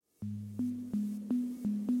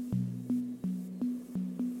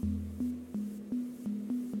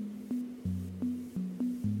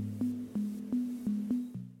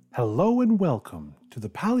Hello and welcome to the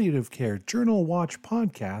Palliative Care Journal Watch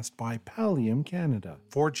podcast by Pallium Canada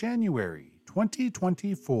for January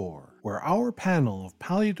 2024, where our panel of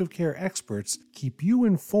palliative care experts keep you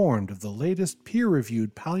informed of the latest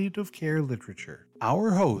peer-reviewed palliative care literature.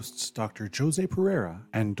 Our hosts, Dr. Jose Pereira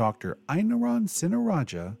and Dr. Ainaran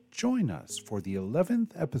Sinaraja, join us for the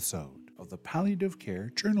 11th episode of the Palliative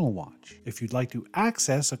Care Journal Watch. If you'd like to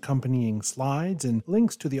access accompanying slides and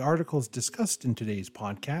links to the articles discussed in today's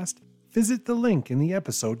podcast, visit the link in the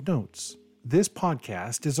episode notes. This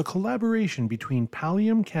podcast is a collaboration between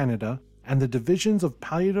Pallium Canada and the divisions of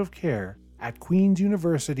palliative care at Queen's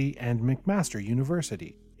University and McMaster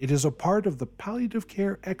University. It is a part of the Palliative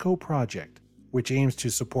Care ECHO project, which aims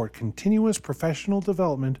to support continuous professional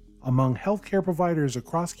development among healthcare providers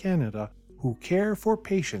across Canada who care for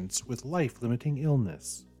patients with life-limiting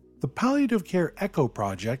illness. The Palliative Care ECHO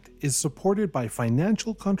project is supported by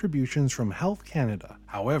financial contributions from Health Canada.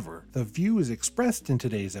 However, the views expressed in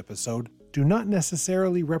today's episode do not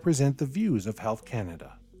necessarily represent the views of Health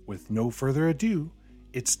Canada. With no further ado,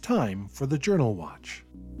 it's time for the Journal Watch.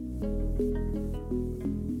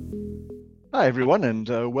 Hi everyone,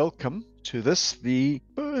 and welcome to the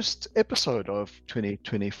first episode of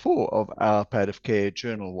 2024 of our Palliative Care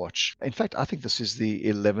Journal Watch. In fact, I think this is the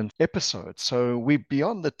 11th episode, so we're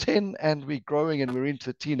beyond the 10 and we're growing and we're into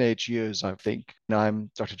the teenage years, I think.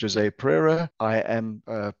 I'm Dr. Jose Pereira. I am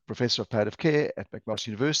a professor of palliative care at McMaster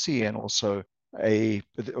University and also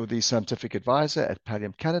the scientific advisor at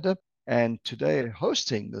Pallium Canada. And today,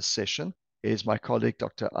 hosting this session is my colleague,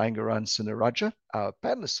 Dr. Ainaran Sinaraja. Our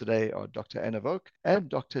panelists today are Dr. Anna Voke and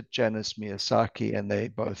Dr. Janice Miyazaki, and they're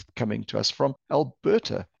both coming to us from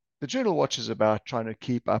Alberta. The Journal Watch is about trying to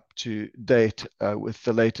keep up to date with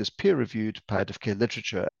the latest peer-reviewed palliative care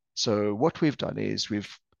literature. So what we've done is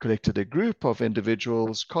we've collected a group of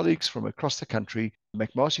individuals, colleagues from across the country,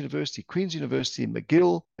 McMaster University, Queen's University,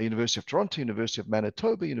 McGill, the University of Toronto, University of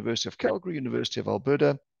Manitoba, University of Calgary, University of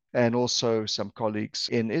Alberta, and also some colleagues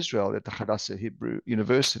in Israel at the Hadassah Hebrew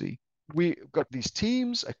University. We got these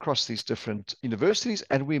teams across these different universities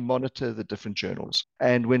and we monitor the different journals.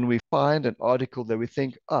 And when we find an article that we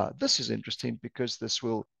think, this is interesting because this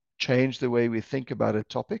will change the way we think about a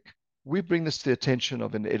topic, we bring this to the attention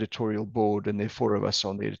of an editorial board, and there are 4 of us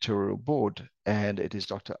on the editorial board. And it is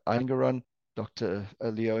Dr. Ainaran, Dr.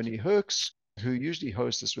 Leonie Herks, who usually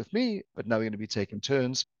hosts this with me, but now we're going to be taking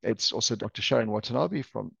turns. It's also Dr. Sharon Watanabe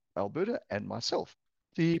from Alberta and myself.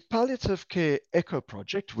 The Palliative Care ECHO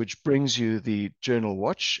project, which brings you the Journal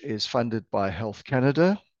Watch, is funded by Health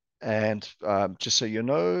Canada. And just so you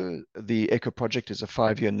know, the ECHO project is a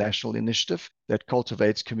 5-year national initiative that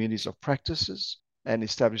cultivates communities of practices and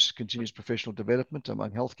establishes continuous professional development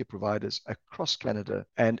among healthcare providers across Canada.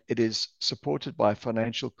 And it is supported by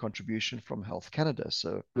financial contribution from Health Canada.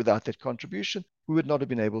 So without that contribution, we would not have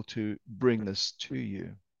been able to bring this to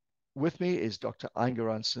you. With me is Dr.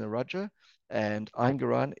 Ainaran Sinaraja, and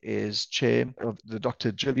Ainaran is chair of the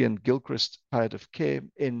Dr. Gillian Gilchrist Palliative Care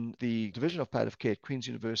in the Division of Palliative Care at Queen's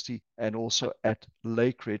University and also at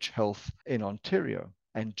Lakeridge Health in Ontario.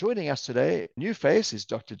 And joining us today, new face, is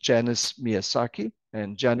Dr. Janice Miyazaki,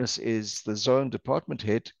 and Janice is the Zone Department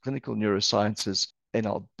Head, Clinical Neurosciences in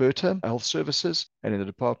Alberta Health Services and in the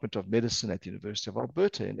Department of Medicine at the University of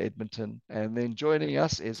Alberta in Edmonton. And then joining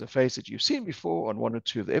us is a face that you've seen before on 1 or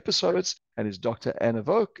 2 of the episodes, and is Dr. Anna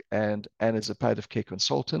Voke. And Anna is a palliative care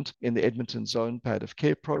consultant in the Edmonton Zone Palliative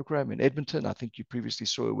Care Program in Edmonton. I think you previously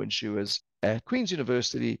saw her when she was at Queen's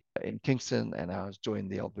University in Kingston, and now has joined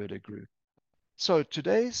the Alberta group. So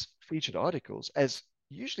today's featured articles, as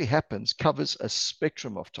usually happens, covers a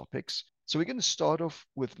spectrum of topics. So we're going to start off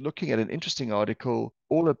with looking at an interesting article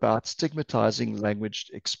all about stigmatizing language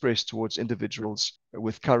expressed towards individuals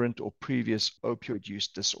with current or previous opioid use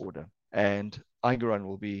disorder. And Ainaran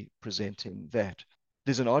will be presenting that.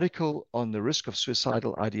 There's an article on the risk of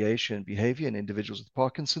suicidal ideation behavior in individuals with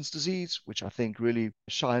Parkinson's disease, which I think really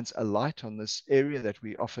shines a light on this area that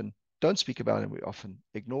we often don't speak about and we often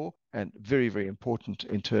ignore, and very, very important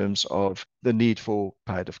in terms of the need for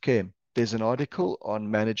palliative care. There's an article on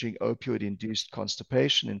managing opioid-induced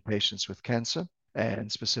constipation in patients with cancer,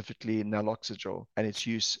 and specifically naloxegol and its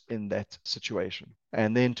use in that situation.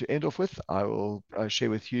 And then to end off with, I will share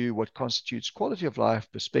with you what constitutes quality of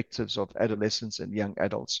life perspectives of adolescents and young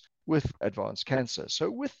adults with advanced cancer.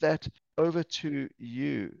 So with that, over to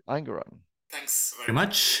you, Ainaran. Thanks very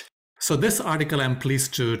much. So this article I'm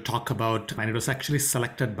pleased to talk about, and it was actually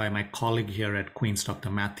selected by my colleague here at Queen's, Dr.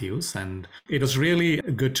 Matthews. And it was really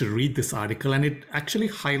good to read this article. And it actually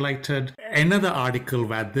highlighted another article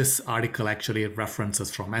where this article actually references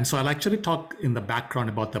from. And so I'll actually talk in the background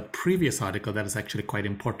about the previous article that is actually quite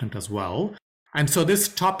important as well. And so this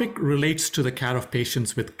topic relates to the care of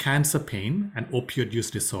patients with cancer pain and opioid use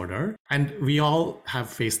disorder. And we all have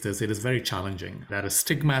faced this. It is very challenging. There is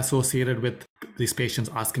stigma associated with these patients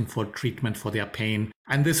asking for treatment for their pain.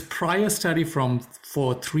 And this prior study from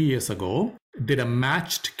 3 years ago did a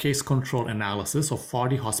matched case control analysis of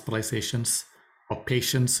 40 hospitalizations of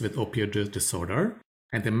patients with opioid use disorder.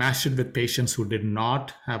 And they matched it with patients who did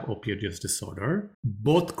not have opioid use disorder.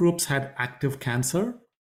 Both groups had active cancer,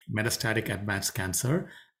 metastatic advanced cancer,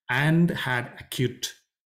 and had acute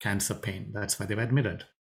cancer pain. That's why they were admitted.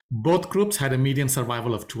 Both groups had a median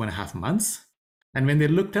survival of 2.5 months. And when they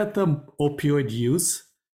looked at the opioid use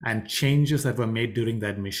and changes that were made during the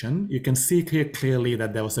admission, you can see here clearly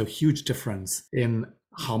that there was a huge difference in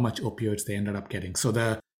how much opioids they ended up getting. So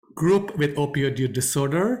the group with opioid use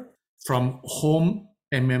disorder, from home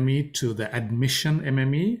MME to the admission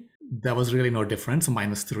MME, there was really no difference,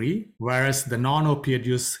 -3, whereas the non-opioid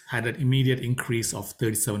use had an immediate increase of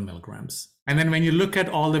 37 milligrams. And then when you look at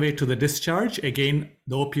all the way to the discharge, again,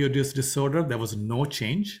 the opioid use disorder, there was no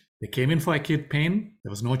change. They came in for acute pain.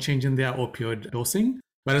 There was no change in their opioid dosing.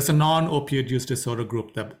 Whereas a non-opioid use disorder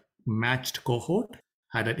group, the matched cohort,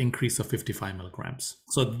 had an increase of 55 milligrams.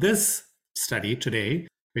 So this study today,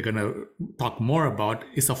 we're going to talk more about,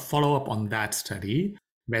 is a follow-up on that study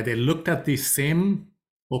where they looked at the same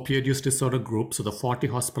opioid use disorder group, so the 40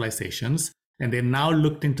 hospitalizations, and they now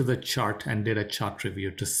looked into the chart and did a chart review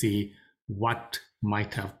to see what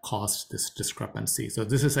might have caused this discrepancy. So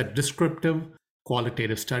this is a descriptive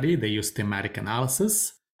qualitative study. They used thematic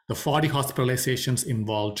analysis. The 40 hospitalizations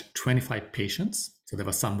involved 25 patients, so there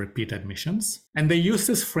were some repeat admissions. And they used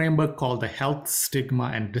this framework called the Health, Stigma,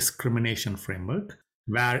 and Discrimination Framework,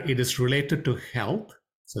 where it is related to health.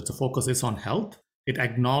 So its focus is on health. It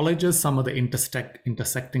acknowledges some of the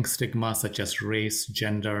intersecting stigma such as race,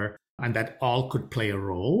 gender, and that all could play a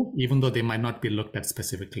role, even though they might not be looked at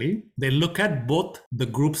specifically. They look at both the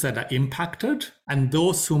groups that are impacted and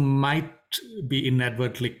those who might be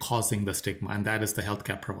inadvertently causing the stigma, and that is the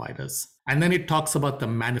healthcare providers. And then it talks about the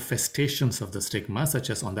manifestations of the stigma,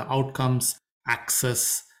 such as on the outcomes,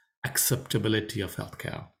 access, acceptability of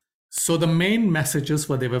healthcare. So the main messages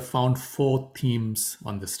were, they were found 4 themes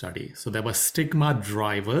on the study. So there were stigma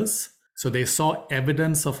drivers. So they saw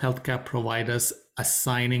evidence of healthcare providers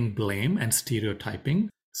assigning blame and stereotyping.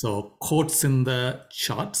 So quotes in the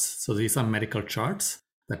charts. So these are medical charts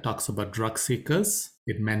that talks about drug seekers.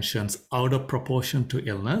 It mentions out of proportion to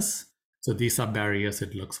illness. So these are barriers,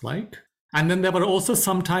 it looks like. And then there were also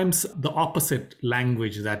sometimes the opposite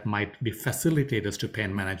language that might be facilitators to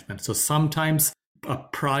pain management. So sometimes a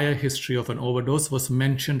prior history of an overdose was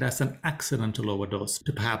mentioned as an accidental overdose,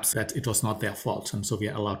 to perhaps that it was not their fault, and so we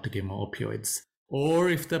are allowed to give more opioids. Or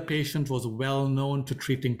if the patient was well known to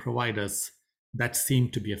treating providers, that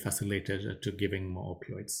seemed to be a facilitator to giving more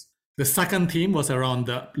opioids. The second theme was around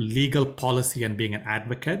the legal policy and being an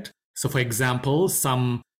advocate. So for example,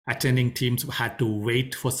 some attending teams had to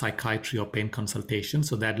wait for psychiatry or pain consultation,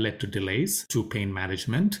 so that led to delays to pain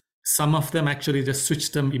management. Some of them actually just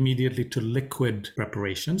switched them immediately to liquid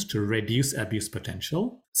preparations to reduce abuse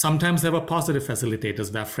potential. Sometimes there were positive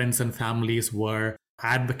facilitators where friends and families were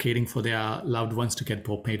advocating for their loved ones to get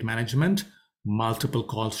poor pain management. Multiple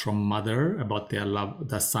calls from mother about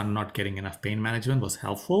the son not getting enough pain management was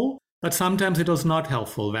helpful. But sometimes it was not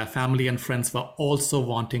helpful, where family and friends were also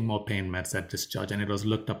wanting more pain meds at discharge, and it was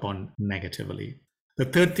looked upon negatively. The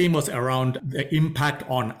third theme was around the impact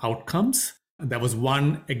on outcomes. There was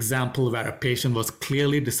one example where a patient was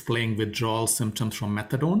clearly displaying withdrawal symptoms from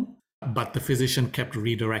methadone, but the physician kept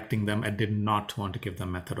redirecting them and did not want to give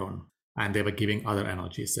them methadone, and they were giving other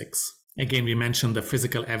analgesics. Again, we mentioned the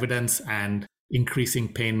physical evidence and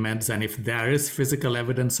increasing pain meds, and if there is physical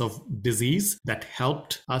evidence of disease that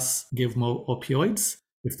helped us give more opioids,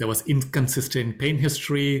 if there was inconsistent pain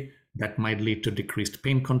history, that might lead to decreased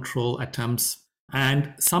pain control attempts.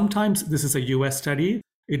 And sometimes, this is a US study,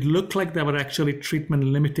 it looked like there were actually treatment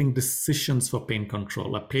limiting decisions for pain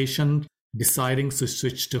control. A patient deciding to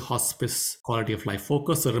switch to hospice quality of life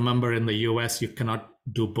focus. So remember, in the US, you cannot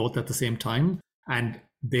do both at the same time. And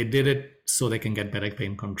they did it so they can get better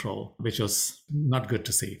pain control, which was not good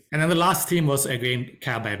to see. And then the last theme was, again,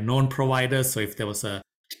 care by known providers. So if there was a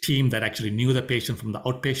team that actually knew the patient from the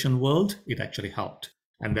outpatient world, it actually helped.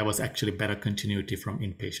 And there was actually better continuity from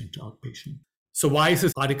inpatient to outpatient. So why is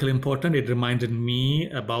this article important? It reminded me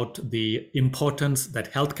about the importance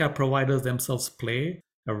that healthcare providers themselves play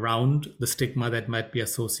around the stigma that might be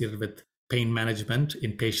associated with pain management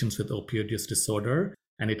in patients with opioid use disorder,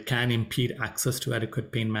 and it can impede access to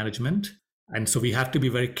adequate pain management. And so we have to be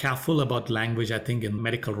very careful about language, I think, in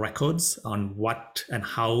medical records on what and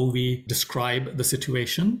how we describe the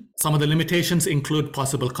situation. Some of the limitations include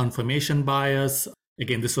possible confirmation bias.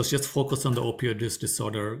 Again, this was just focused on the opioid use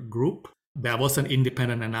disorder group. There was an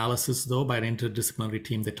independent analysis, though, by an interdisciplinary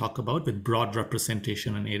team they talk about with broad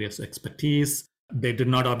representation in areas of expertise. They did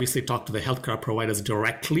not obviously talk to the healthcare providers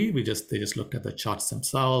directly. They just looked at the charts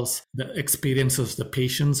themselves. The experiences of the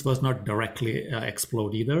patients was not directly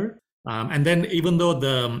explored either. And then even though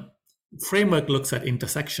the framework looks at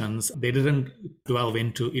intersections, they didn't delve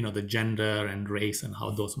into the gender and race and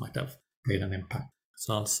how those might have played an impact.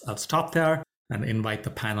 So I'll stop there and invite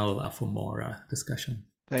the panel for more discussion.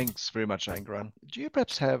 Thanks very much, Angran. Do you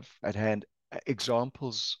perhaps have at hand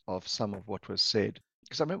examples of some of what was said?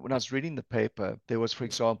 Because I remember when I was reading the paper, there was, for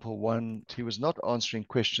example, one, he was not answering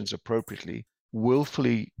questions appropriately,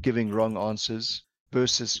 willfully giving wrong answers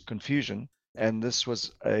versus confusion. And this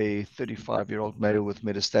was a 35-year-old male with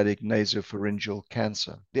metastatic nasopharyngeal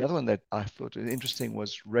cancer. The other one that I thought was interesting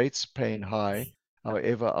was rates pain high.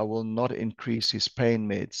 However, I will not increase his pain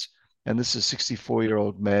meds. And this is a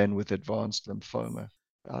 64-year-old man with advanced lymphoma.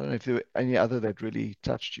 I don't know if there were any other that really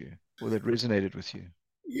touched you or that resonated with you.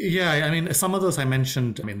 Yeah, I mean, some of those I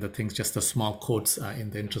mentioned, the things, just the small quotes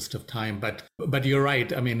in the interest of time. But you're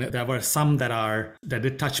right. I mean, there were some that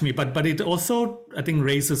did touch me. But it also, I think,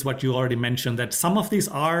 raises what you already mentioned, that some of these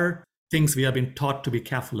are things we have been taught to be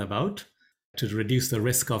careful about to reduce the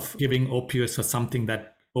risk of giving opioids for something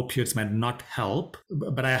that opioids might not help.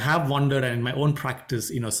 But I have wondered, and in my own practice,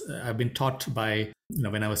 I've been taught by,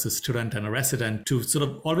 when I was a student and a resident, to sort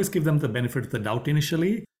of always give them the benefit of the doubt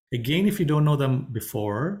initially. Again, if you don't know them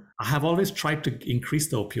before, I have always tried to increase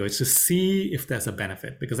the opioids to see if there's a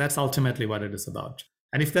benefit, because that's ultimately what it is about.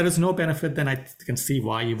 And if there is no benefit, then I can see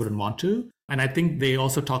why you wouldn't want to. And I think they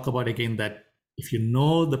also talk about, again, that if you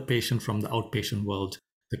know the patient from the outpatient world,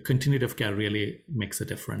 the continuity of care really makes a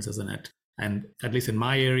difference, isn't it? And at least in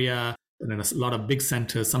my area, and in a lot of big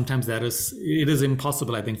centers, sometimes it is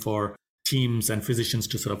impossible, I think, for teams and physicians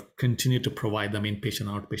to sort of continue to provide them inpatient and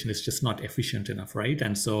outpatient. It's just not efficient enough, right?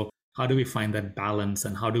 And so how do we find that balance,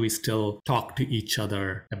 and how do we still talk to each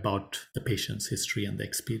other about the patient's history and the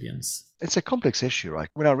experience? It's a complex issue, right?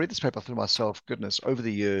 When I read this paper, I thought to myself, goodness, over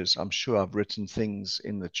the years, I'm sure I've written things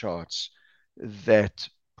in the charts that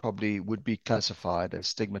probably would be classified as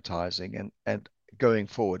stigmatizing. And going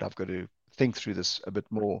forward, I've got to think through this a bit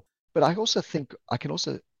more. But I can also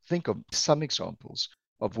think of some examples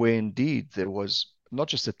of where indeed there was not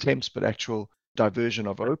just attempts, but actual diversion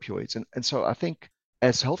of opioids. And so I think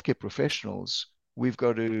as healthcare professionals, we've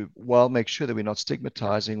got to, while make sure that we're not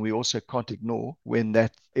stigmatizing, we also can't ignore when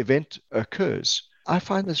that event occurs. I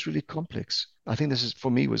find this really complex. I think this is,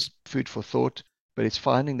 for me, was food for thought, but it's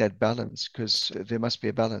finding that balance, because there must be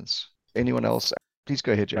a balance. Anyone else? Please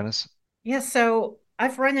go ahead, Janice. Yeah, so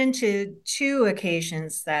I've run into two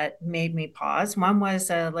occasions that made me pause. One was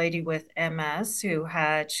a lady with MS who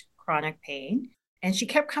had chronic pain, and she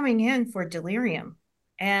kept coming in for delirium.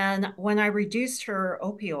 And when I reduced her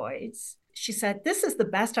opioids, she said, "This is the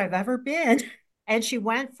best I've ever been." And she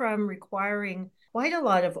went from requiring quite a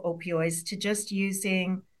lot of opioids to just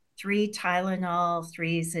using 3 Tylenol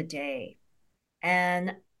 3s a day.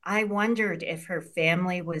 And I wondered if her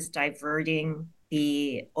family was diverting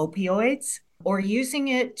the opioids or using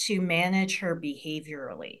it to manage her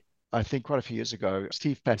behaviorally. I think quite a few years ago,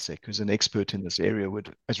 Steve Pasek, who's an expert in this area,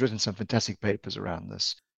 has written some fantastic papers around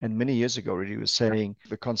this. And many years ago, already, he was saying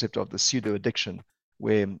the concept of the pseudo addiction,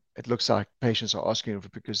 where it looks like patients are asking for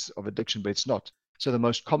it because of addiction, but it's not. So the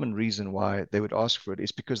most common reason why they would ask for it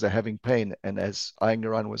is because they're having pain. And as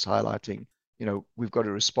Ayangaran was highlighting, we've got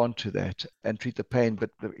to respond to that and treat the pain.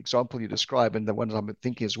 But the example you describe, and the one I'm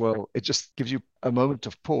thinking as well, it just gives you a moment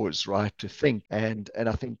of pause, right, to think. And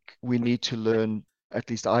I think we need to learn, at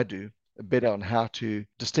least I do, better on how to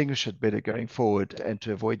distinguish it better going forward, and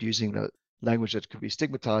to avoid using the language that could be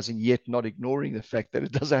stigmatizing, yet not ignoring the fact that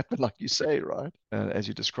it does happen, like you say, right? As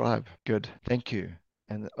you describe. Good. Thank you.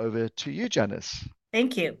 And over to you, Janice.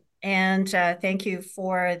 Thank you. And thank you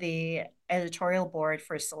for the editorial board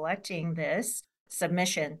for selecting this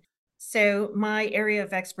submission. So my area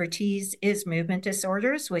of expertise is movement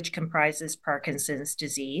disorders, which comprises Parkinson's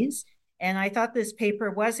disease. And I thought this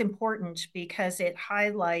paper was important because it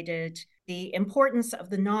highlighted the importance of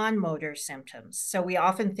the non-motor symptoms. So we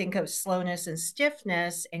often think of slowness and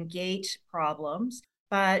stiffness and gait problems,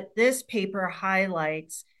 but this paper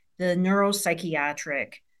highlights the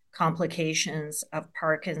neuropsychiatric complications of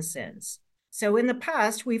Parkinson's. So in the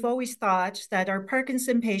past, we've always thought that our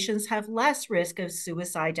Parkinson patients have less risk of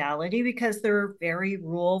suicidality because they're very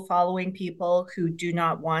rule-following people who do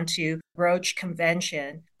not want to broach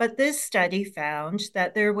convention. But this study found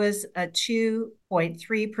that there was a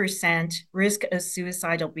 2.3% risk of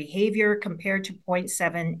suicidal behavior compared to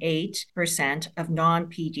 0.78% of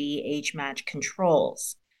non-PD age-matched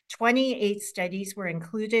controls. 28 studies were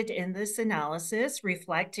included in this analysis,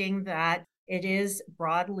 reflecting that it is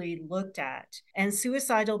broadly looked at. And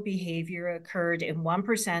suicidal behavior occurred in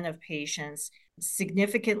 1% of patients,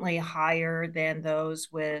 significantly higher than those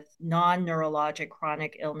with non-neurologic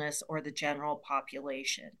chronic illness or the general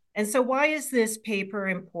population. And so why is this paper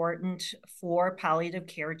important for palliative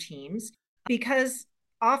care teams? Because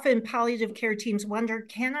often palliative care teams wonder,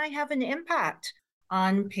 can I have an impact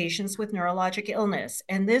on patients with neurologic illness?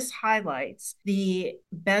 And this highlights the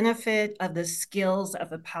benefit of the skills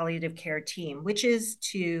of a palliative care team, which is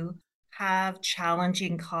to have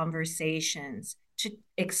challenging conversations, to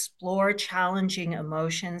explore challenging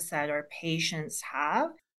emotions that our patients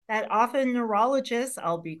have, that often neurologists,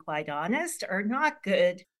 I'll be quite honest, are not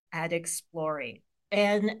good at exploring.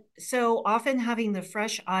 And so often having the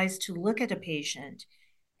fresh eyes to look at a patient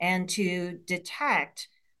and to detect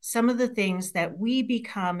some of the things that we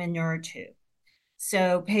become inured to.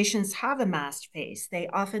 So patients have a masked face. They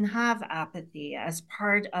often have apathy as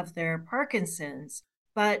part of their Parkinson's,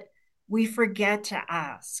 but we forget to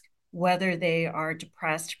ask whether they are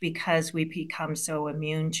depressed because we become so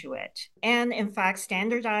immune to it. And in fact,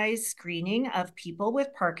 standardized screening of people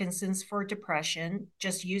with Parkinson's for depression,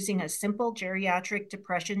 just using a simple geriatric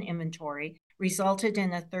depression inventory, resulted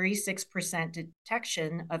in a 36%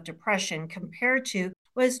 detection of depression compared to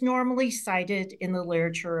was normally cited in the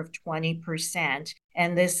literature of 20%,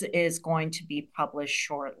 and this is going to be published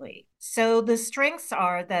shortly. So the strengths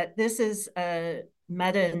are that this is a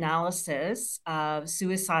meta-analysis of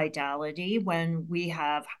suicidality when we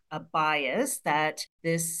have a bias that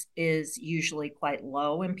this is usually quite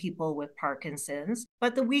low in people with Parkinson's,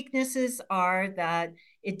 but the weaknesses are that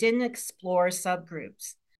it didn't explore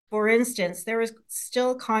subgroups. For instance, there is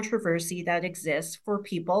still controversy that exists for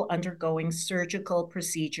people undergoing surgical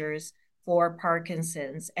procedures for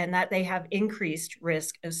Parkinson's and that they have increased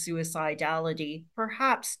risk of suicidality,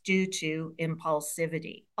 perhaps due to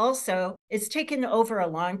impulsivity. Also, it's taken over a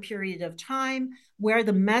long period of time where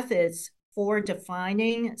the methods for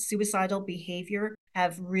defining suicidal behavior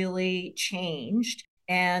have really changed.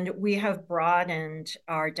 And we have broadened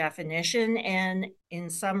our definition and in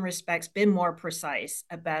some respects been more precise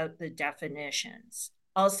about the definitions.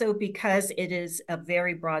 Also, because it is a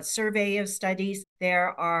very broad survey of studies, there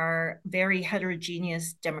are very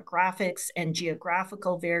heterogeneous demographics and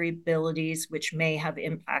geographical variabilities which may have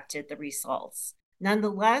impacted the results.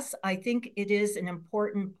 Nonetheless, I think it is an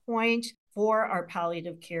important point for our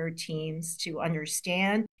palliative care teams to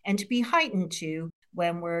understand and to be heightened to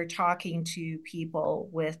when we're talking to people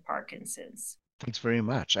with Parkinson's. Thanks very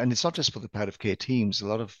much. And it's not just for the palliative care teams. A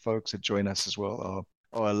lot of folks that join us as well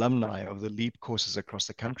are alumni of the LEAP courses across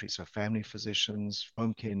the country. So family physicians,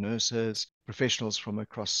 home care nurses, professionals from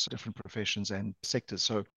across different professions and sectors.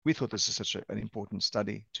 So we thought this is such an important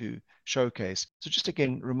study to showcase. So just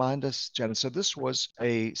again, remind us, Janet, so this was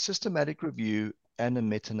a systematic review and a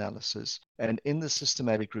meta-analysis. And in the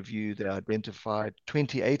systematic review, they identified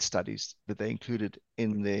 28 studies that they included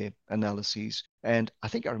in their analyses. And I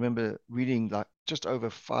think I remember reading like just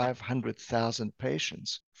over 500,000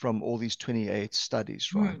 patients from all these 28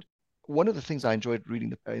 studies, right? One of the things I enjoyed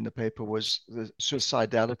reading in the paper was the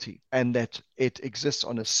suicidality and that it exists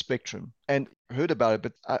on a spectrum. And I heard about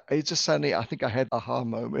it, but it just suddenly, I think I had an aha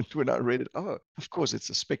moment when I read it. Oh, of course,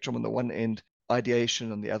 it's a spectrum on the one end,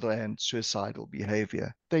 ideation on the other hand, suicidal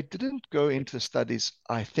behavior. They didn't go into the studies,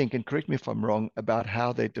 I think, and correct me if I'm wrong, about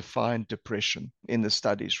how they define depression in the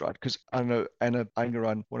studies, right? Because I know, Anna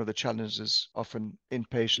Angeran, one of the challenges often in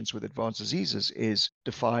patients with advanced diseases is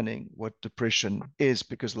defining what depression is,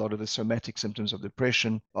 because a lot of the somatic symptoms of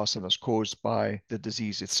depression are sometimes caused by the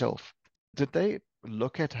disease itself. Did they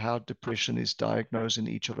look at how depression is diagnosed in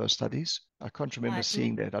each of those studies? I can't remember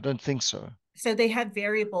seeing that. I don't think so. So they had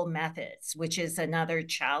variable methods, which is another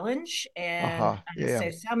challenge. And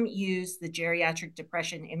so some use the geriatric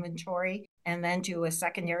depression inventory and then do a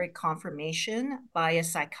secondary confirmation by a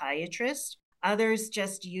psychiatrist. Others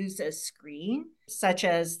just use a screen, such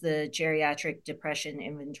as the geriatric depression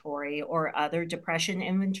inventory or other depression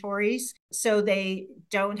inventories. So they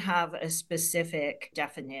don't have a specific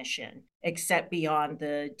definition except beyond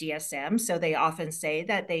the DSM. So they often say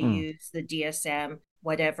that they use the DSM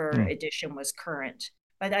whatever edition was current.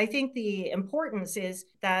 But I think the importance is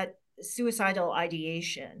that suicidal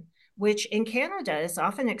ideation, which in Canada is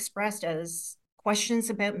often expressed as questions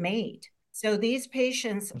about MAID. So these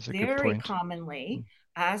patients very commonly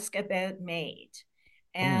ask about MAID.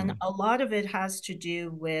 And a lot of it has to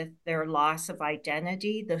do with their loss of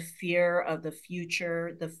identity, the fear of the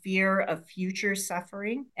future, the fear of future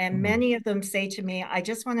suffering. And many of them say to me, I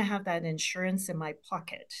just want to have that insurance in my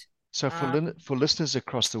pocket. So for listeners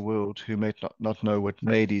across the world who may not know what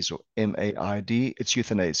MAID is, or MAID, it's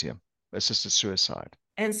euthanasia, assisted suicide.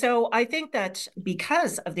 And so I think that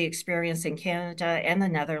because of the experience in Canada and the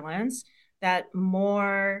Netherlands, that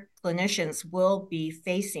more clinicians will be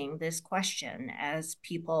facing this question as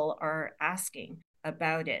people are asking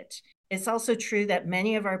about it. It's also true that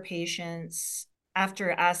many of our patients, after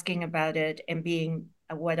asking about it and being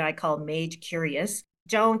what I call MAID curious,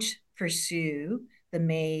 don't pursue the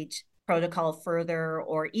MAID protocol further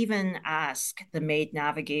or even ask the MAID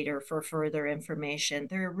navigator for further information.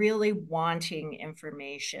 They're really wanting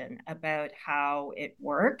information about how it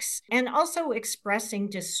works and also expressing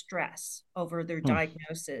distress over their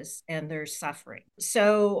diagnosis and their suffering.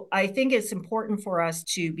 So I think it's important for us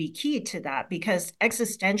to be key to that because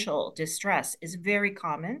existential distress is very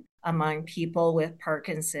common among people with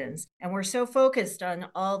Parkinson's. And we're so focused on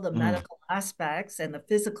all the medical aspects and the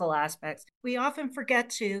physical aspects, we often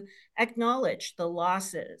forget to acknowledge the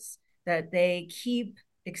losses that they keep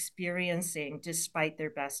experiencing despite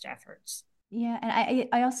their best efforts. Yeah, and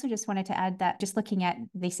I also just wanted to add that just looking at,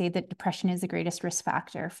 they say that depression is the greatest risk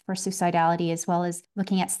factor for suicidality, as well as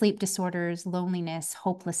looking at sleep disorders, loneliness,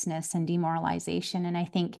 hopelessness, and demoralization. And I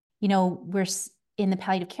think, we're in the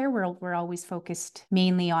palliative care world, we're always focused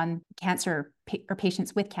mainly on cancer or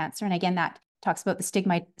patients with cancer. And again, that talks about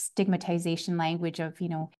the stigmatization language of,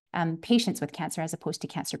 patients with cancer as opposed to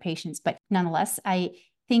cancer patients. But nonetheless, I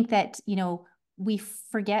think that, we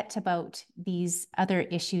forget about these other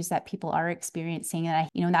issues that people are experiencing.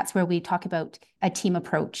 And that's where we talk about a team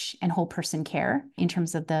approach and whole person care in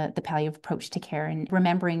terms of the palliative approach to care. And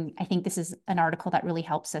remembering, I think this is an article that really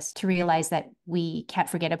helps us to realize that we can't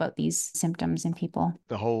forget about these symptoms in people.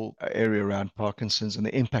 The whole area around Parkinson's and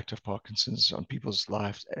the impact of Parkinson's on people's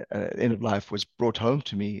lives, end of life, was brought home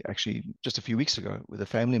to me actually just a few weeks ago with a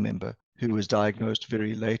family member who was diagnosed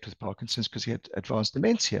very late with Parkinson's because he had advanced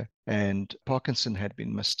dementia, and Parkinson had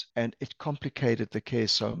been missed, and it complicated the care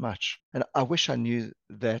so much. And I wish I knew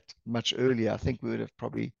that much earlier. I think we would have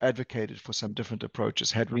probably advocated for some different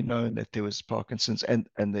approaches had we known that there was Parkinson's and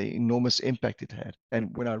the enormous impact it had.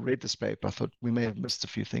 And when I read this paper, I thought we may have missed a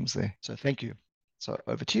few things there. So thank you. So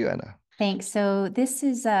over to you, Anna. Thanks. So this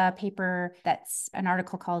is a paper that's an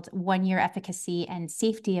article called 1 Year Efficacy and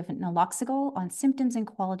Safety of Naloxegol on Symptoms and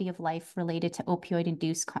Quality of Life Related to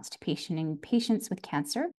Opioid-Induced Constipation in Patients with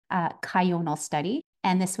Cancer, a Kional study.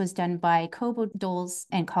 And this was done by Kobo, Doles,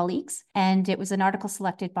 and colleagues. And it was an article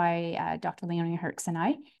selected by Dr. Leonie Herx and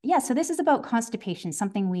I. Yeah, so this is about constipation,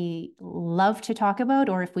 something we love to talk about,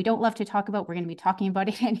 or if we don't love to talk about, we're going to be talking about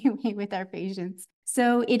it anyway with our patients.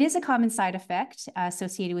 So it is a common side effect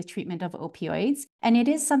associated with treatment of opioids. And it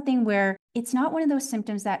is something where it's not one of those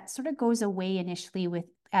symptoms that sort of goes away initially with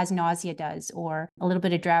as nausea does or a little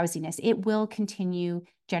bit of drowsiness. It will continue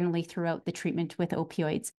generally throughout the treatment with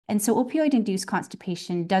opioids. And so opioid-induced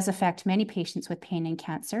constipation does affect many patients with pain and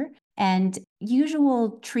cancer. And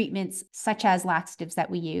usual treatments such as laxatives that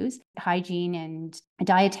we use, hygiene and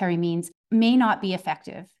dietary means, may not be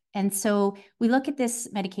effective. And so we look at this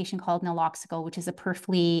medication called naloxegol, which is a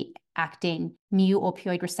peripherally acting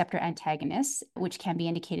mu-opioid receptor antagonist, which can be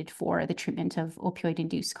indicated for the treatment of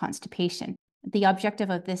opioid-induced constipation. The objective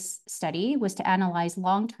of this study was to analyze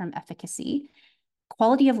long-term efficacy,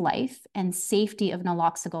 quality of life, and safety of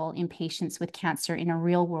naloxegol in patients with cancer in a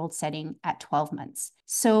real-world setting at 12 months.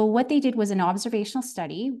 So what they did was an observational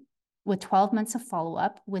study with 12 months of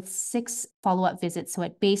follow-up with 6 follow-up visits. So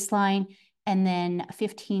at baseline, and then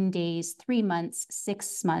 15 days, 3 months,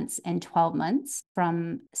 6 months, and 12 months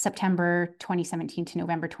from September 2017 to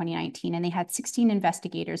November 2019. And they had 16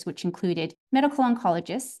 investigators, which included medical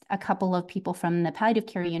oncologists, a couple of people from the palliative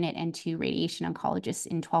care unit, and 2 radiation oncologists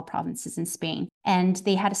in 12 provinces in Spain. And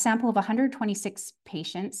they had a sample of 126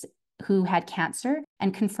 patients who had cancer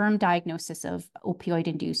and confirmed diagnosis of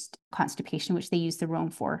opioid-induced constipation, which they used the Rome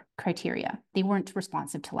 4 criteria. They weren't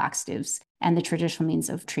responsive to laxatives and the traditional means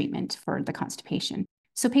of treatment for the constipation.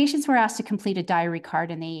 So patients were asked to complete a diary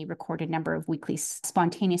card and they recorded a number of weekly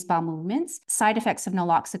spontaneous bowel movements, side effects of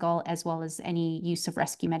naloxone, as well as any use of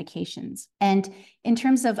rescue medications. And in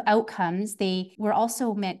terms of outcomes, they were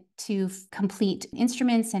also meant to complete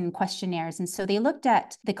instruments and questionnaires. And so they looked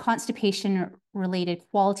at the constipation-related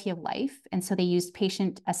quality of life. And so they used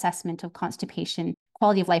patient assessment of constipation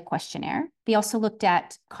quality of life questionnaire. They also looked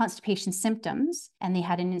at constipation symptoms, and they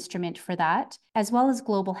had an instrument for that, as well as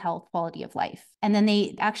global health quality of life. And then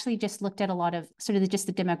they actually just looked at a lot of sort of just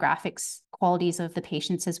the demographics qualities of the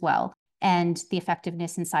patients as well, and the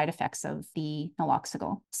effectiveness and side effects of the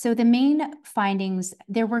naloxone. So the main findings,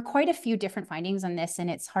 there were quite a few different findings on this, and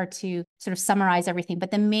it's hard to sort of summarize everything, but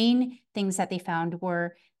the main things that they found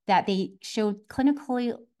were that they showed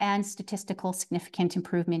clinically and statistical significant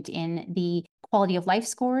improvement in the quality of life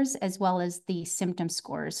scores, as well as the symptom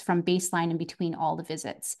scores from baseline and between all the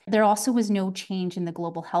visits. There also was no change in the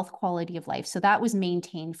global health quality of life. So that was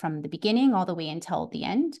maintained from the beginning all the way until the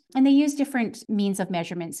end. And they used different means of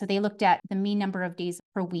measurement. So they looked at the mean number of days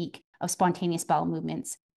per week of spontaneous bowel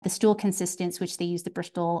movements, the stool consistence, which they used the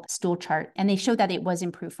Bristol stool chart, and they showed that it was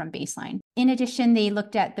improved from baseline. In addition, they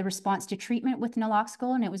looked at the response to treatment with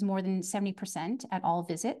naloxone, and it was more than 70% at all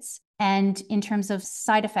visits. And in terms of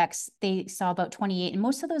side effects, they saw about 28, and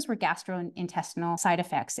most of those were gastrointestinal side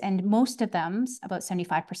effects. And most of them, about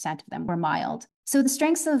 75% of them, were mild. So the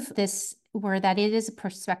strengths of this were that it is a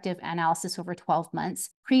prospective analysis over 12 months.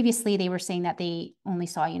 Previously, they were saying that they only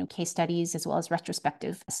saw, case studies as well as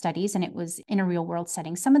retrospective studies, and it was in a real world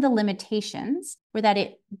setting. Some of the limitations were that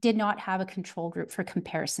it did not have a control group for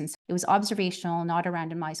comparisons. It was observational, not a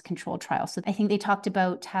randomized controlled trial. So I think they talked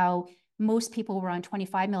about how most people were on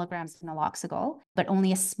 25 milligrams of naloxone, but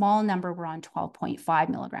only a small number were on 12.5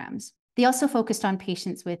 milligrams. They also focused on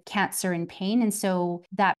patients with cancer and pain. And so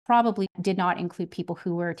that probably did not include people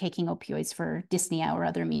who were taking opioids for dyspnea or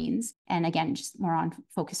other means. And again, just more on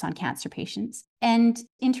focus on cancer patients. And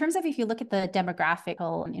in terms of if you look at the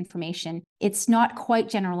demographical information, it's not quite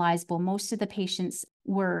generalizable. Most of the patients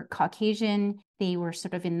were Caucasian. They were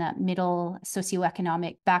sort of in the middle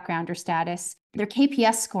socioeconomic background or status. Their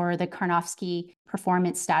KPS score, the Karnofsky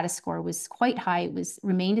Performance Status Score, was quite high. It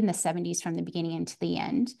remained in the 70s from the beginning into the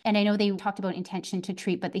end. And I know they talked about intention to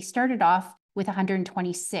treat, but they started off with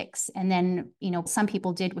 126. And then, some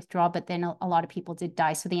people did withdraw, but then a lot of people did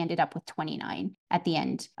die. So they ended up with 29 at the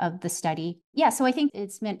end of the study. Yeah, so I think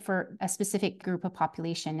it's meant for a specific group of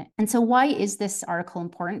population. And so why is this article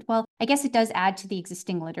important? Well, I guess it does add to the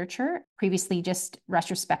existing literature, previously just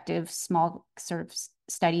retrospective, small sort of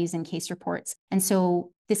studies and case reports. And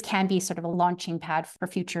so this can be sort of a launching pad for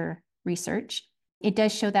future research. It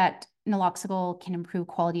does show that naloxone can improve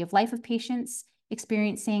quality of life of patients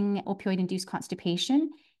experiencing opioid-induced constipation,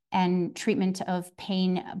 and treatment of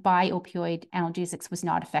pain by opioid analgesics was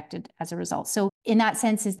not affected as a result. So in that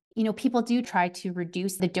sense, people do try to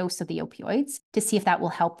reduce the dose of the opioids to see if that will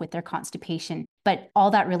help with their constipation. But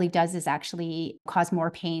all that really does is actually cause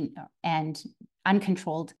more pain and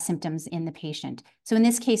uncontrolled symptoms in the patient. So in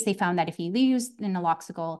this case, they found that if you use the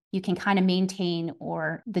naloxone, you can kind of maintain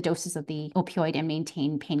or the doses of the opioid and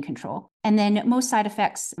maintain pain control. And then most side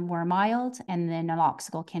effects were mild, and then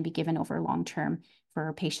naloxone can be given over long term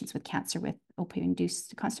for patients with cancer with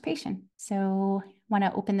opioid-induced constipation. So want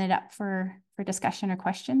to open it up for discussion or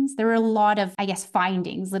questions. There were a lot of,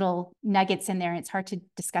 findings, little nuggets in there, and it's hard to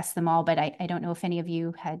discuss them all, but I don't know if any of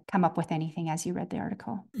you had come up with anything as you read the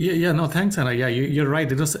article. No, thanks, Anna. Yeah, you're right.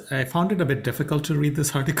 I found it a bit difficult to read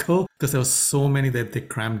this article because there were so many that they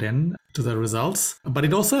crammed in to the results. But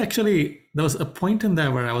it also there was a point in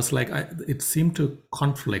there where I was like, it seemed to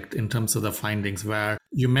conflict in terms of the findings, where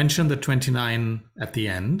you mentioned the 29 at the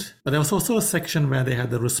end, but there was also a section where they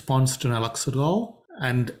had the response to naloxone.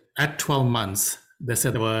 And at 12 months, they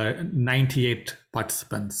said there were 98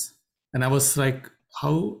 participants. And I was like,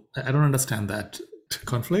 how? I don't understand that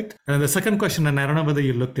conflict. And the second question, and I don't know whether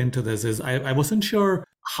you looked into this, is I wasn't sure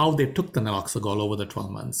how they took the naloxone over the 12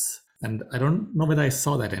 months. And I don't know whether I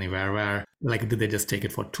saw that anywhere where, did they just take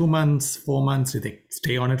it for 2 months, 4 months? Did they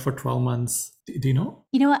stay on it for 12 months? Do you know?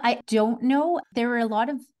 I don't know. There were a lot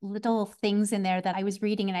of little things in there that I was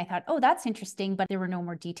reading and I thought, oh, that's interesting, but there were no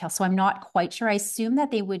more details. So I'm not quite sure. I assume that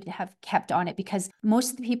they would have kept on it because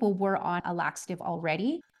most of the people were on a laxative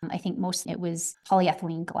already. I think it was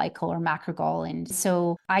polyethylene glycol or macrogol. And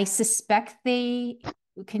so I suspect they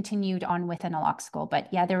continued on with an naloxone. But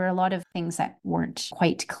yeah, there were a lot of things that weren't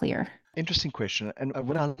quite clear. Interesting question. And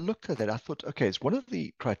when I looked at that, I thought, okay, it's one of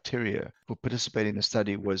the criteria for participating in the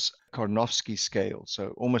study was Karnofsky scale,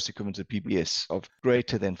 so almost equivalent to PBS of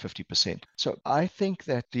greater than 50%. So I think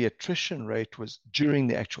that the attrition rate was during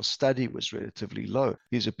the actual study was relatively low.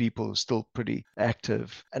 These are people who are still pretty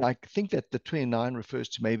active. And I think that the 29 refers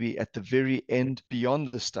to maybe at the very end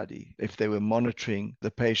beyond the study, if they were monitoring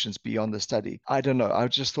the patients beyond the study. I don't know. I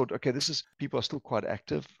just thought, okay, people are still quite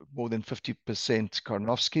active, more than 50%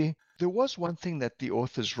 Karnofsky. There was one thing that the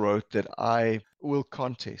authors wrote that I will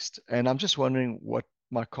contest, and I'm just wondering what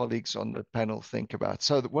my colleagues on the panel think about.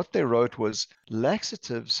 So what they wrote was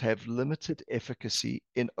laxatives have limited efficacy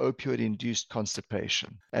in opioid-induced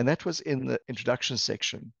constipation. And that was in the introduction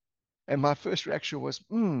section. And my first reaction was,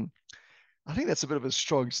 I think that's a bit of a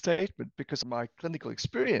strong statement, because my clinical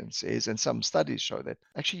experience is, and some studies show that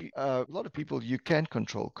actually a lot of people, you can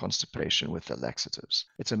control constipation with the laxatives.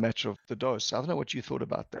 It's a matter of the dose. I don't know what you thought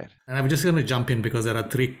about that. And I'm just going to jump in because there are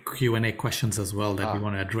 3 Q&A questions as well that we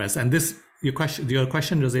want to address. And your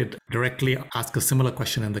question, does it directly ask a similar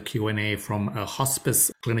question in the Q&A from a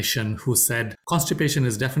hospice clinician who said constipation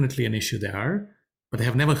is definitely an issue there, but they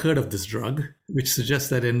have never heard of this drug, which suggests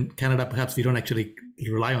that in Canada, perhaps we don't actually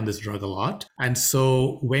rely on this drug a lot. And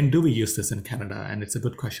so when do we use this in Canada? And it's a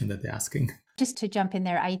good question that they're asking. Just to jump in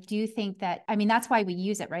there, I do think that, that's why we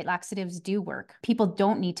use it, right? Laxatives do work. People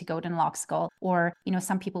don't need to go to naloxone, or,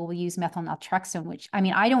 some people will use methyl naltrexone, which,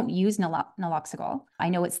 I don't use naloxone. I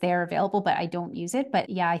know it's there available, but I don't use it. But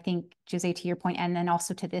yeah, I think, Jose, to your point, and then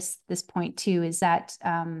also to this point too, is that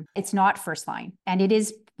it's not first line, and it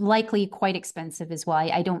is likely quite expensive as well.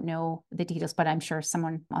 I don't know the details, but I'm sure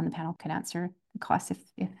someone on the panel can answer the cost if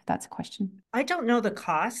that's a question. I don't know the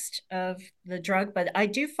cost of the drug, but I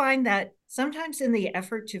do find that sometimes in the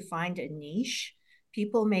effort to find a niche,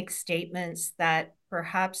 people make statements that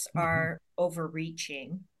perhaps are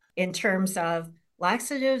overreaching in terms of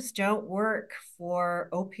laxatives don't work for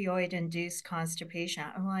opioid-induced constipation.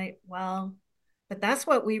 I'm like, well, but that's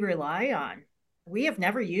what we rely on. We have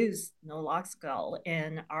never used naloxone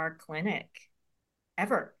in our clinic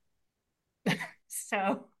ever.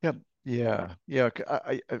 So Yeah.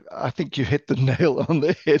 I think you hit the nail on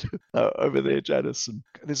the head over there, Janice. And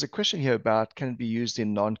there's a question here about, can it be used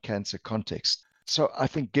in non-cancer context? So I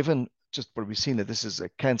think, given just what we've seen, that this is a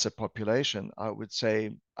cancer population, I would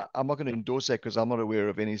say I'm not going to endorse that, because I'm not aware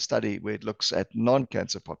of any study where it looks at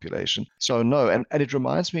non-cancer population. So no, and it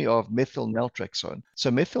reminds me of methyl naltrexone. So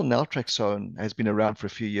methyl naltrexone has been around for a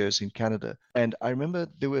few years in Canada. And I remember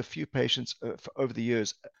there were a few patients over the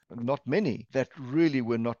years, not many, that really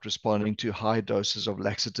were not responding to high doses of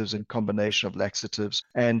laxatives and combination of laxatives.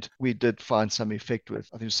 And we did find some effect with,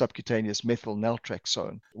 I think, subcutaneous methyl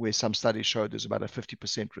naltrexone, where some studies showed there's about a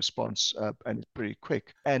 50% response, and it's pretty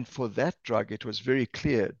quick. And for that drug, it was very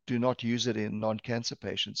clear, do not use it in non-cancer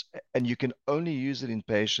patients. And you can only use it in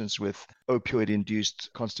patients with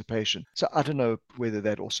opioid-induced constipation. So I don't know whether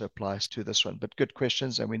that also applies to this one, but good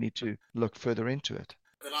questions, and we need to look further into it.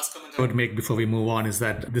 The last comment I would make before we move on is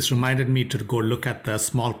that this reminded me to go look at the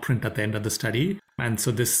small print at the end of the study. And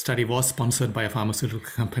so this study was sponsored by a pharmaceutical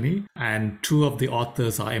company, and 2 of the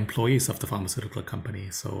authors are employees of the pharmaceutical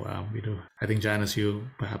company. So we do. I think, Janice, you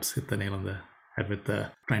perhaps hit the nail on the head with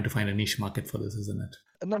trying to find a niche market for this, isn't it?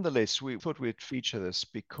 Nonetheless, we thought we'd feature this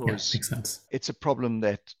because makes sense. It's a problem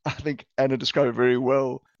that I think Anna described it very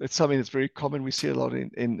well. It's something that's very common. We see a lot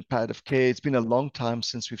in palliative care. It's been a long time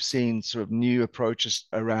since we've seen sort of new approaches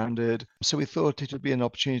around it. So we thought it would be an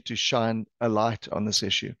opportunity to shine a light on this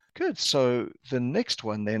issue. Good. So the next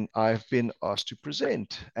one then I've been asked to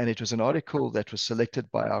present, and it was an article that was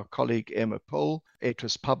selected by our colleague Emma Pohl. It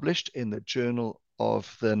was published in the Journal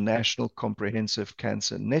of the National Comprehensive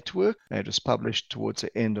Cancer Network. And it was published towards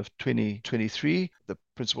the end of 2023. The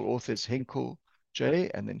principal author is Hinkle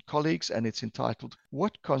J. and then colleagues, and it's entitled,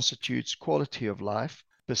 What Constitutes Quality of Life?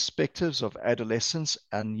 Perspectives of Adolescents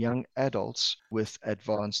and Young Adults with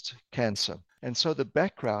Advanced Cancer. And so the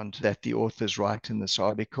background that the authors write in this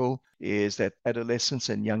article is that adolescents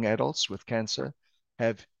and young adults with cancer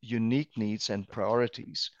have unique needs and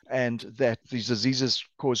priorities, and that these diseases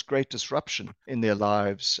cause great disruption in their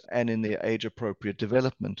lives and in their age-appropriate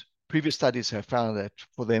development. Previous studies have found that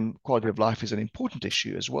for them, quality of life is an important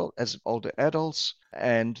issue as well as older adults,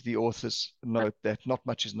 and the authors note that not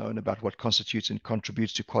much is known about what constitutes and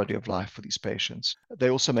contributes to quality of life for these patients. They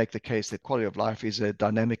also make the case that quality of life is a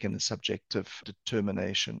dynamic and a subjective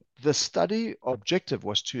determination. The study objective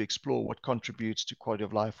was to explore what contributes to quality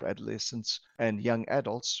of life for adolescents and young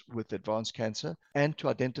adults with advanced cancer, and to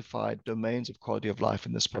identify domains of quality of life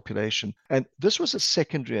in this population. And this was a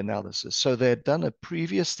secondary analysis. So they had done a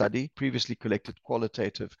previous study, previously collected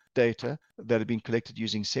qualitative data that had been collected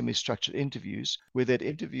using semi-structured interviews, where they'd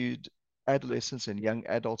interviewed adolescents and young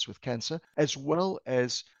adults with cancer, as well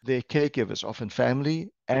as their caregivers, often family,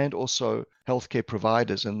 and also healthcare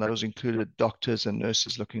providers, and those included doctors and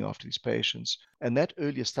nurses looking after these patients. And that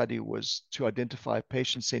earlier study was to identify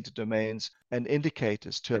patient-centered domains and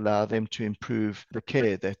indicators to allow them to improve the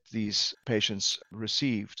care that these patients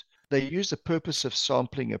received. They used a purposive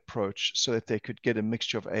sampling approach so that they could get a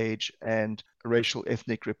mixture of age and racial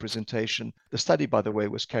ethnic representation. The study, by the way,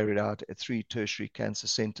 was carried out at 3 tertiary cancer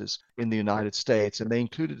centers in the United States, and they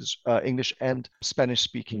included English and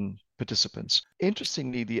Spanish-speaking participants.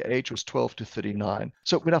 Interestingly, the age was 12 to 39.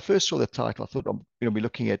 So when I first saw the title, I thought we're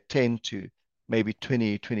looking at 10 to maybe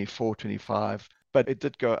 20, 24, 25, but it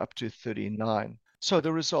did go up to 39. So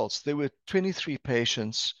the results, there were 23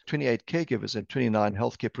 patients, 28 caregivers, and 29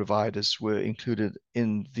 healthcare providers were included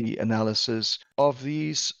in the analysis. Of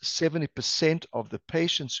these, 70% of the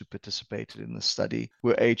patients who participated in the study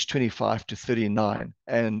were aged 25 to 39,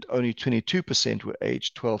 and only 22% were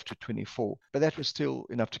aged 12 to 24. But that was still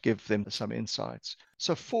enough to give them some insights.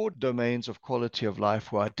 So 4 domains of quality of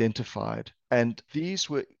life were identified, and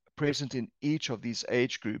these were present in each of these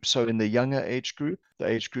age groups. So in the younger age group, the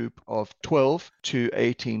age group of 12 to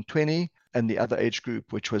 18, 20, and the other age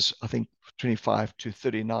group, which was, I think, 25 to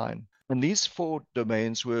 39. And these 4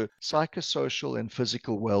 domains were psychosocial and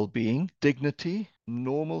physical well-being, dignity,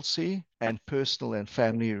 normalcy, and personal and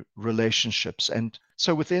family relationships. And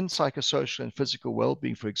so within psychosocial and physical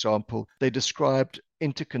well-being, for example, they described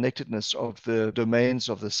interconnectedness of the domains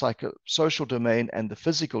of the psychosocial domain and the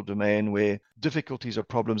physical domain, where difficulties or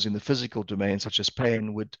problems in the physical domain, such as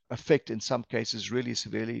pain, would affect, in some cases, really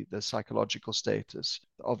severely the psychological status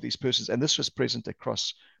of these persons. And this was present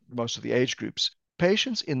across most of the age groups.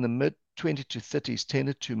 Patients in the mid-20 to 30s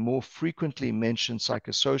tended to more frequently mention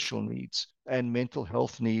psychosocial needs and mental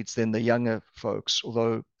health needs than the younger folks,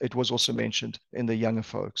 although it was also mentioned in the younger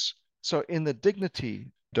folks. So in the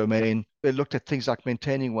dignity domain, they looked at things like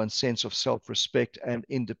maintaining one's sense of self-respect and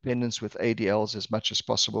independence with ADLs as much as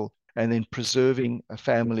possible, and then preserving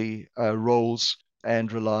family roles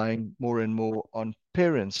and relying more and more on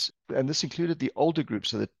parents. And this included the older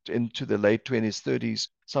groups, so that into the late 20s, 30s,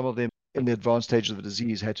 some of them in the advanced stage of the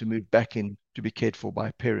disease had to move back in to be cared for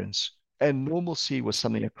by parents. And normalcy was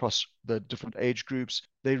something across the different age groups.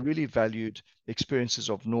 They really valued experiences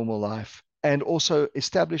of normal life and also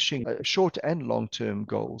establishing short and long-term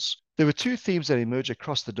goals. There were 2 themes that emerge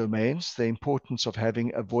across the domains: the importance of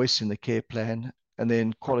having a voice in the care plan, and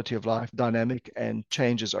then quality of life, dynamic and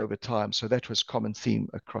changes over time. So that was a common theme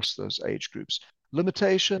across those age groups.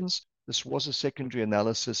 Limitations: this was a secondary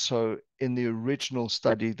analysis. So in the original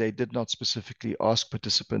study, they did not specifically ask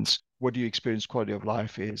participants, what do you experience quality of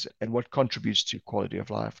life is, and what contributes to quality of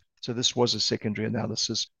life? So this was a secondary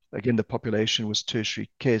analysis. Again, the population was tertiary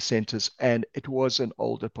care centers, and it was an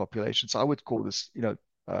older population. So I would call this,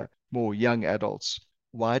 more young adults.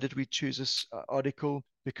 Why did we choose this article?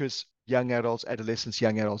 Because young adults, adolescents,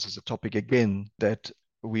 young adults is a topic, again, that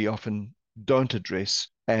we often don't address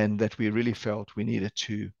and that we really felt we needed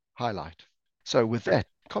to highlight. So with that,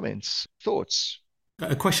 comments, thoughts?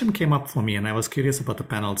 A question came up for me, and I was curious about the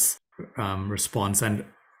panel's response. And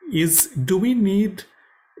do we need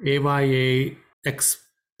AYA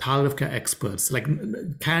palliative care experts? Like,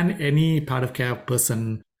 can any palliative care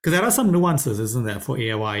person, because there are some nuances, isn't there, for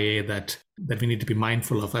AYA that we need to be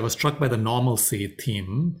mindful of. I was struck by the normalcy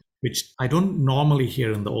theme, which I don't normally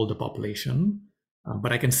hear in the older population,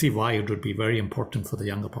 but I can see why it would be very important for the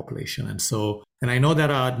younger population. And I know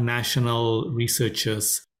there are national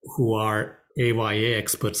researchers who are AYA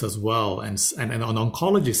experts as well. And on the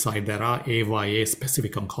oncology side, there are AYA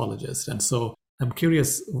specific oncologists. And so I'm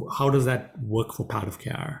curious, how does that work for palliative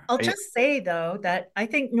care? I'll just say, though, that I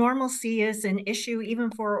think normalcy is an issue even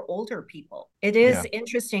for older people. It is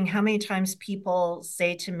interesting how many times people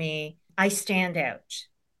say to me, I stand out.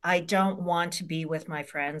 I don't want to be with my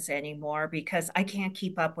friends anymore because I can't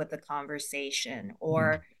keep up with the conversation,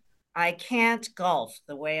 or I can't golf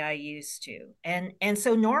the way I used to. And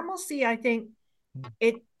so normalcy, I think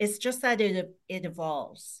it's just that it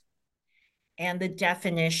evolves and the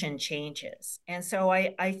definition changes. And so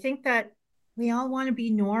I think that we all want to be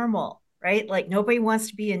normal, right? Like nobody wants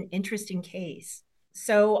to be an interesting case.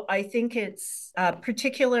 So I think it's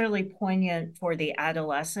particularly poignant for the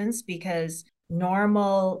adolescents because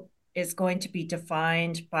normal is going to be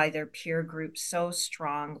defined by their peer group so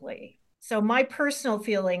strongly. So my personal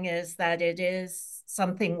feeling is that it is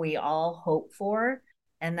something we all hope for,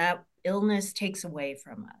 and that illness takes away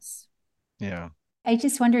from us. Yeah. I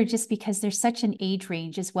just wonder, just because there's such an age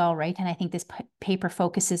range as well, right? And I think this paper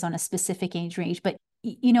focuses on a specific age range, but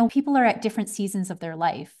people are at different seasons of their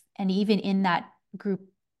life. And even in that group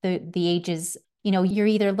the ages. You're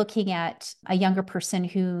either looking at a younger person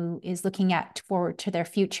who is looking forward to their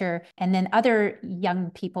future, and then other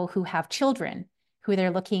young people who have children who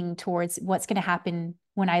they're looking towards what's going to happen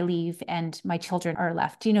when I leave and my children are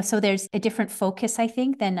left. So there's a different focus, I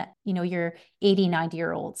think, than, your 80,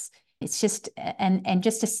 90-year-olds. It's just, and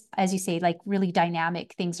just as you say, like really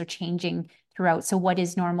dynamic, things are changing throughout. So what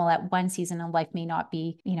is normal at one season of life may not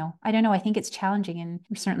be, I don't know. I think it's challenging, and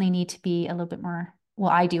we certainly need to be a little bit more,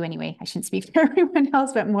 well, I do anyway, I shouldn't speak for everyone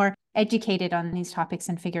else, but more educated on these topics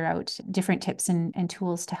and figure out different tips and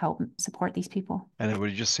tools to help support these people. And what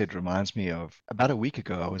you just said reminds me of about a week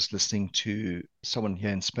ago, I was listening to someone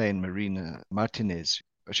here in Spain, Marina Martinez.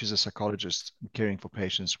 She's a psychologist caring for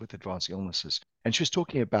patients with advanced illnesses. And she was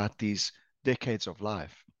talking about these decades of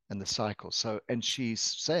life and the cycle. And she's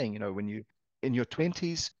saying, when you in your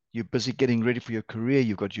 20s, you're busy getting ready for your career,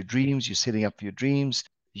 you've got your dreams, you're setting up for your dreams,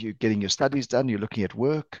 you're getting your studies done, you're looking at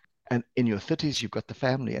work. And in your 30s, you've got the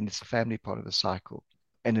family, and it's the family part of the cycle.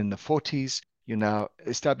 And in the 40s, you're now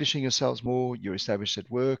establishing yourselves more, you're established at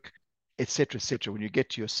work, etc., etc. When you get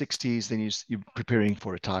to your 60s, then you're preparing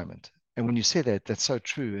for retirement. And when you say that, that's so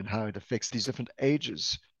true, and how it affects these different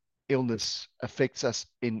ages. Illness affects us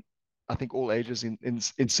in, I think, all ages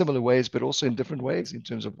in similar ways, but also in different ways in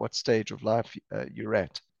terms of what stage of life you're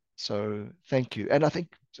at. So thank you. And I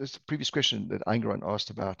think just the previous question that Angeron asked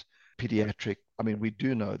about pediatric, I mean, we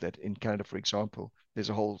do know that in Canada, for example, there's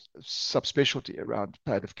a whole subspecialty around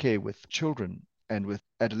palliative care with children and with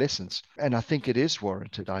adolescents. And I think it is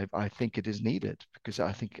warranted. I think it is needed, because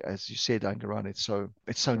I think, as you said, Angeron, it's so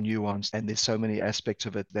nuanced, and there's so many aspects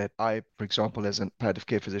of it that I, for example, as a palliative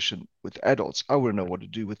care physician with adults, I wouldn't know what to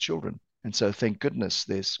do with children. And so thank goodness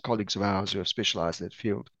there's colleagues of ours who have specialized in that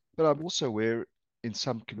field. But I'm also aware in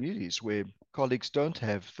some communities where colleagues don't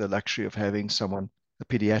have the luxury of having someone, a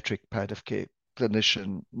pediatric palliative care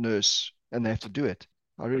clinician, nurse, and they have to do it.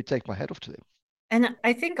 I really take my hat off to them. And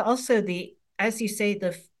I think also as you say,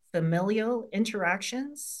 the familial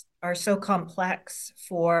interactions are so complex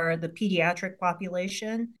for the pediatric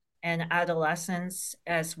population and adolescents,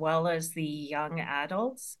 as well as the young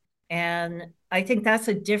adults. And I think that's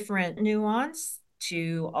a different nuance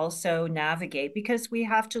to also navigate, because we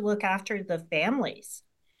have to look after the families,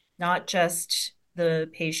 not just the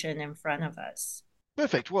patient in front of us.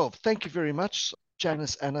 Perfect. Well, thank you very much,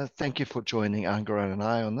 Janice, Anna. Thank you for joining Angeron and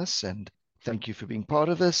I on this, and thank you for being part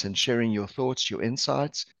of this and sharing your thoughts, your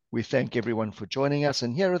insights. We thank everyone for joining us,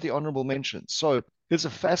 and here are the honorable mentions. So there's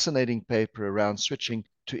a fascinating paper around switching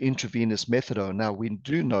to intravenous methadone. Now, we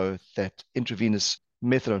do know that intravenous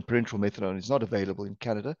methadone, parenteral methadone, is not available in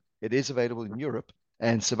Canada. It is available in Europe.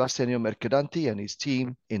 And Sebastiano Mercadanti and his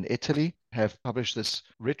team in Italy have published this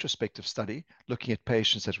retrospective study looking at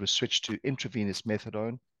patients that were switched to intravenous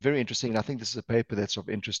methadone. Very interesting. And I think this is a paper that's of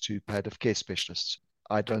interest to palliative care specialists.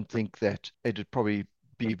 I don't think that it would probably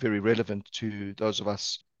be very relevant to those of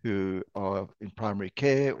us who are in primary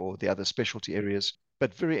care or the other specialty areas,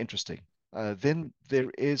 but very interesting. Then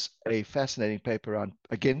there is a fascinating paper on,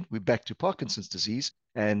 again, we're back to Parkinson's disease.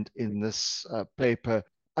 And in this paper,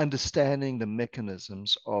 understanding the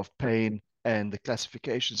mechanisms of pain and the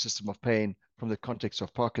classification system of pain from the context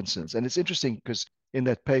of Parkinson's. And it's interesting because in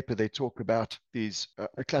that paper, they talk about these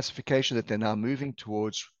a classification that they're now moving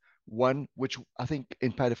towards, one which I think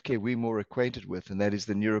in palliative care we're more acquainted with, and that is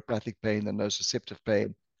the neuropathic pain, the nociceptive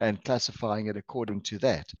pain, and classifying it according to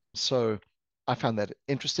that. So I found that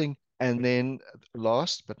interesting. And then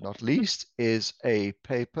last but not least is a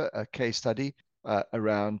paper, a case study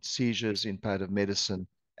around seizures in palliative medicine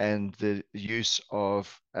and the use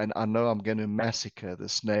of, and I know I'm going to massacre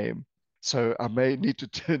this name, so I may need to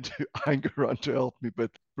turn to Angeron to help me, but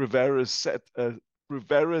brivaracetam.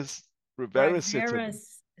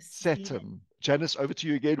 Janice, over to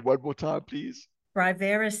you again one more time, please.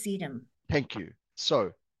 Brivaracetam. Thank you.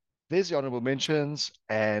 So there's the honorable mentions,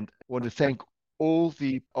 and I want to thank all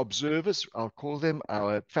the observers, I'll call them,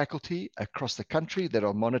 our faculty across the country that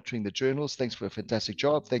are monitoring the journals. Thanks for a fantastic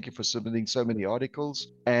job. Thank you for submitting so many articles.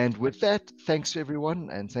 And with that, thanks everyone,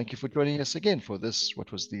 and thank you for joining us again for this,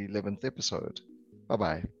 what was the 11th episode.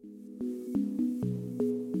 Bye-bye.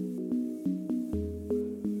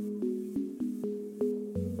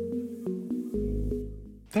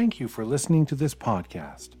 Thank you for listening to this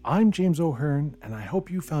podcast. I'm James O'Hearn, and I hope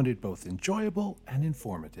you found it both enjoyable and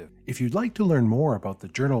informative. If you'd like to learn more about the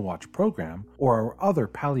Journal Watch program or our other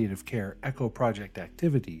palliative care ECHO project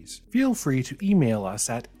activities, feel free to email us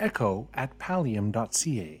at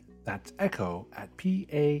echo@pallium.ca. That's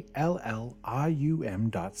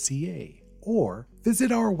echo@pallium.ca. Or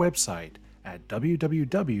visit our website at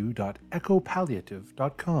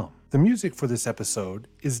www.echopalliative.com. The music for this episode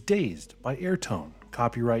is Dazed by Airtone.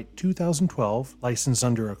 Copyright 2012, licensed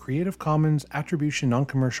under a Creative Commons Attribution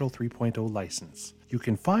Non-Commercial 3.0 license. You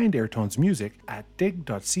can find Airtone's music at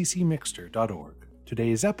dig.ccmixter.org.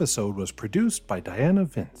 Today's episode was produced by Diana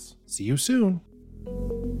Vince. See you soon!